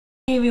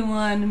Hey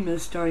everyone, I'm going to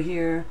start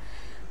here.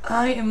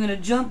 I am going to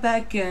jump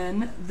back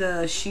in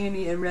the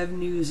Shanny and Rev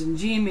News and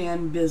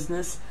G-Man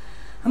business.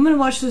 I'm going to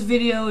watch this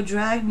video,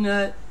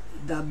 Dragnut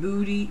the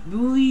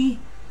Bully.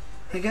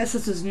 I guess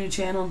it's his new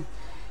channel.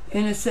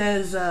 And it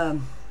says,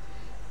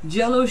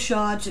 Jello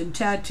Shots and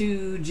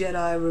Tattoo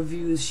Jedi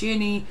Reviews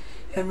Shanny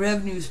and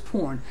Rev News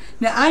Porn.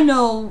 Now I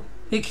know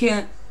it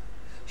can't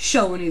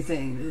show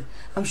anything.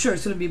 I'm sure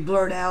it's going to be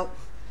blurred out.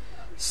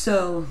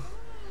 So,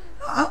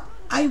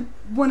 I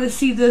want to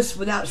see this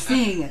without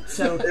seeing it,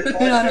 so, you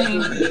know what I mean?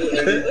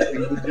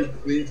 Would you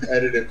please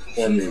edit it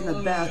for me? She's in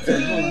the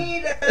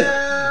bathroom.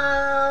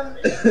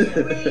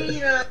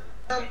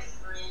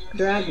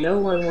 Drag, no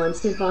one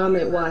wants to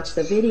vomit. Watch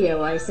the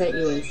video I sent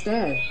you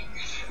instead.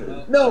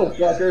 No,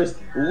 fuckers.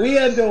 We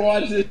had to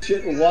watch this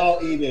shit while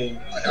eating.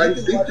 I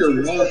think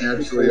you're wrong,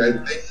 actually. I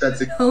think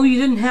that's No, you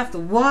didn't have to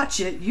watch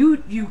it.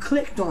 You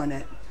clicked on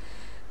it.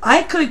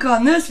 I click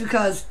on this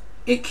because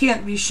it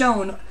can't be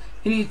shown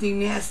anything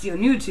nasty on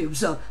YouTube,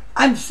 so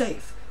I'm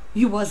safe.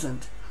 You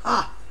wasn't.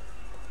 Ah.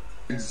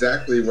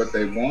 exactly what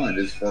they want,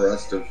 is for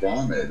us to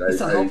vomit.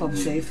 So I hope I'm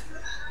safe.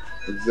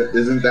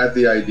 Isn't that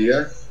the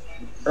idea?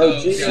 Oh,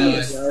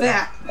 Jesus.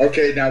 Fat.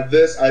 Okay, now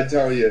this, I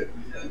tell you,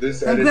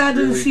 this I'm edit glad I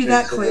didn't really see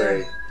that takes clear.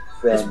 away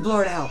It's from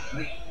blurred out.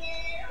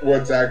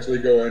 what's actually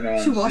going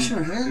on. She washing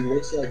her hair? She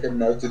looks like a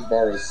melted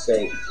bar of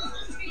soap.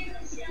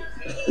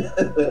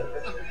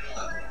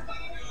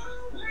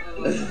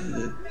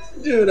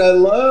 Dude, I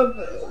love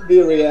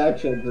the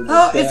reaction to this.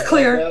 Oh, it's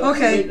clear.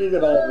 Okay. Making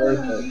it all worth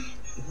it.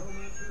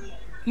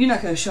 You're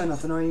not going to show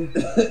nothing, are you?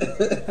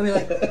 I mean,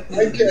 like...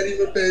 I can't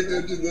even pay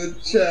attention to the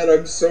chat.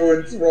 I'm so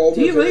enthralled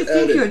Do you with really the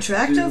think edit. you're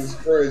attractive? Jesus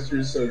Christ,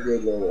 you're so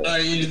good, Lola. Are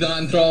you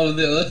not enthralled with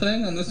the other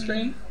thing on the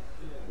screen?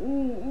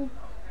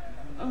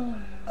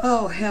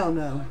 Oh, hell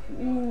no.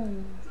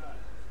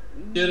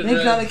 Get it Thank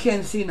right. God I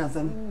can't see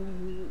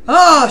nothing.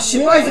 Oh,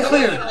 shit, why is it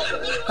clear?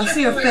 I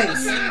see her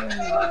face.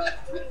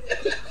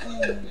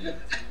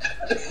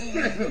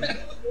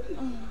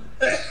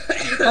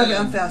 Okay,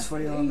 I'm fast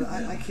forwarding a little bit.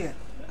 I can't.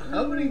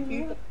 How many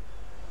people?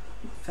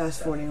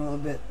 Fast forwarding a little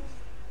bit.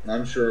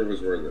 I'm sure it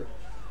was worth it.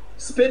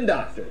 Spin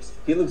Doctors.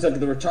 He looks like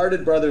the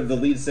retarded brother of the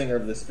lead singer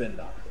of the Spin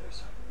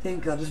Doctors.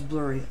 Thank God it's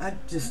blurry. I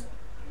just...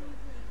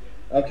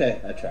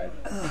 Okay, I tried.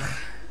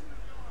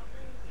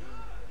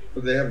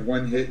 But they have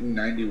one hit in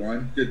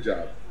 91. Good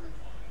job.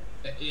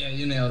 Yeah,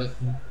 you nailed it.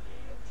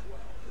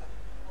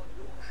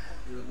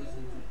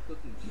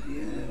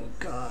 Yeah,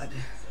 God.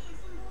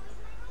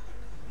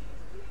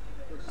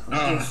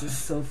 Oh, this is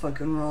so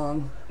fucking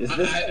wrong. Is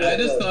this I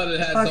just thought it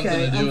had something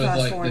Okay, to I'm do with like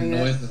the fast-forwarding it.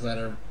 noises that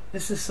are.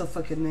 This is so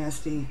fucking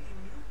nasty.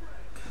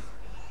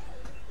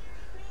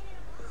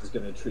 is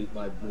going to treat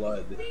my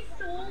blood the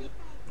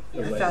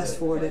way Fast that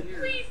forward it.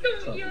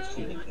 Trump is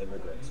treating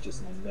immigrants,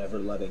 just never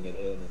letting it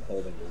in and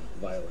holding a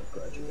violent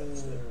grudge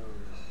against it.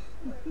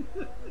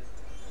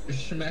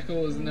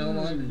 Schmeckle is no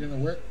longer gonna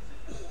work.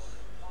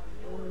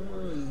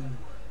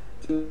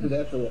 Dude,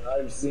 after what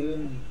I've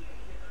seen.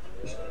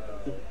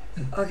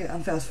 Okay,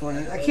 I'm fast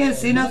forwarding. I can't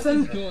see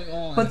nothing, What's going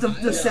on? but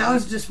the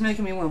sound's just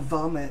making me want to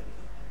vomit.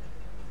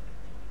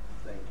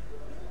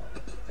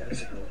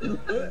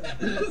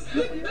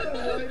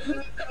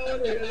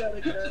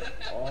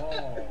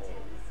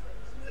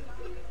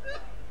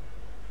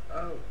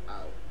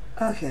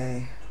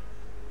 Okay.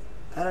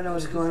 I don't know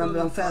what's going on,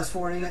 but I'm fast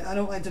forwarding it. I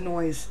don't like the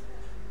noise.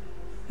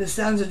 The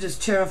sounds are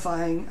just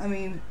terrifying. I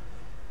mean,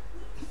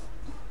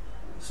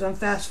 so I'm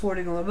fast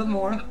forwarding a little bit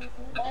more.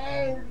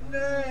 Oh,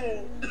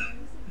 no.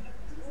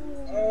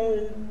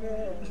 Oh,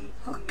 no.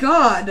 Oh,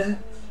 God.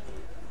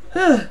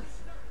 Ugh.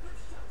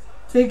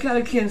 Thank God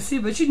I can't see,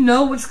 but you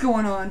know what's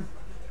going on.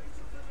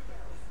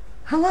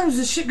 How long does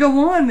this shit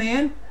go on,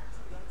 man?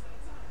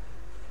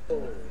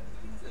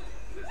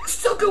 It's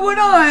still going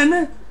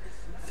on.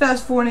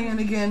 Fast forwarding it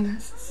again.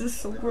 This is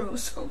so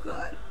gross. Oh,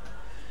 God.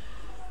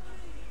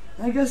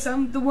 I guess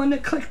I'm the one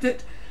that clicked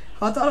it.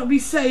 I thought it'd be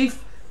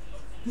safe.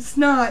 It's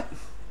not.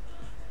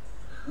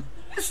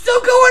 It's still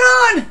going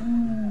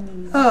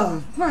on!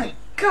 Oh, my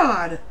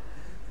God.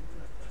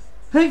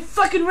 Hey,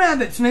 fucking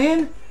rabbits,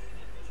 man.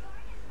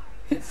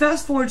 Hit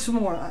fast forward some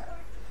more.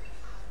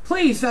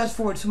 Please fast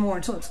forward some more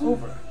until it's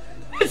over.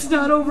 It's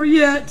not over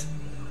yet.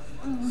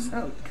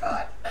 Oh,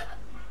 God. How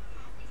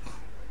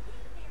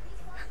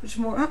much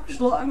more? How much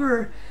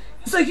longer?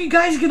 It's like you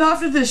guys get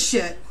off of this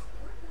shit.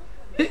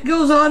 It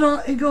goes on.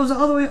 It goes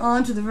all the way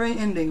on to the very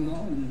ending.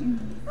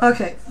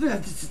 Okay,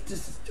 this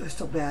is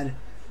so bad.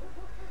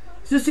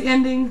 Is this the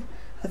ending?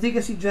 I think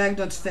I see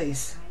Dragnut's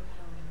face.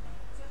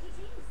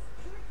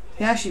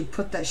 He actually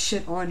put that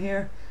shit on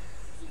here.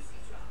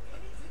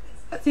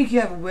 I think you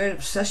have a weird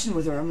obsession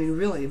with her. I mean,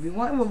 really, if you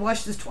want, we'll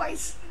watch this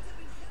twice.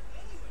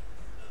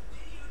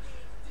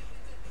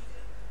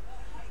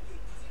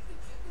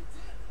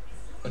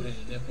 Put in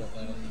a nipple,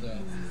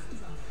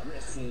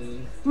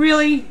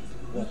 Really?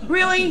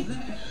 Really?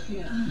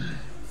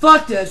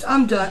 Fuck this.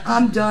 I'm done.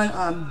 I'm done.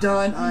 I'm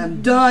done.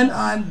 I'm done.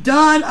 I'm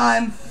done.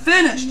 I'm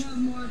finished.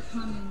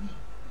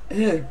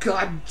 Oh,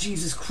 God,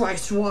 Jesus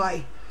Christ,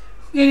 why?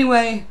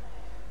 Anyway,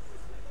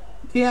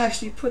 They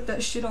actually put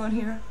that shit on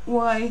here.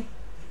 Why?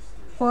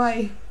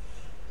 Why?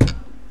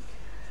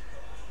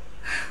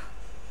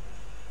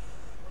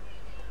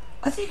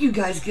 I think you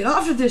guys get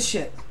off of this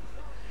shit.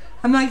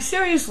 I'm like,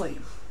 seriously.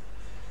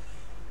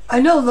 I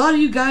know a lot of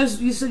you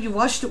guys, you said you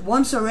watched it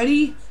once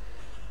already,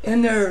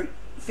 and they're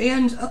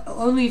fans,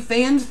 only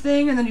fans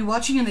thing, and then you're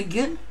watching it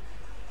again.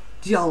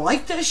 Do y'all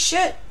like this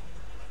shit?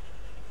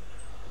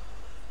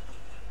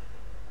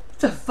 What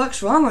the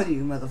fuck's wrong with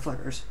you,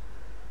 motherfuckers?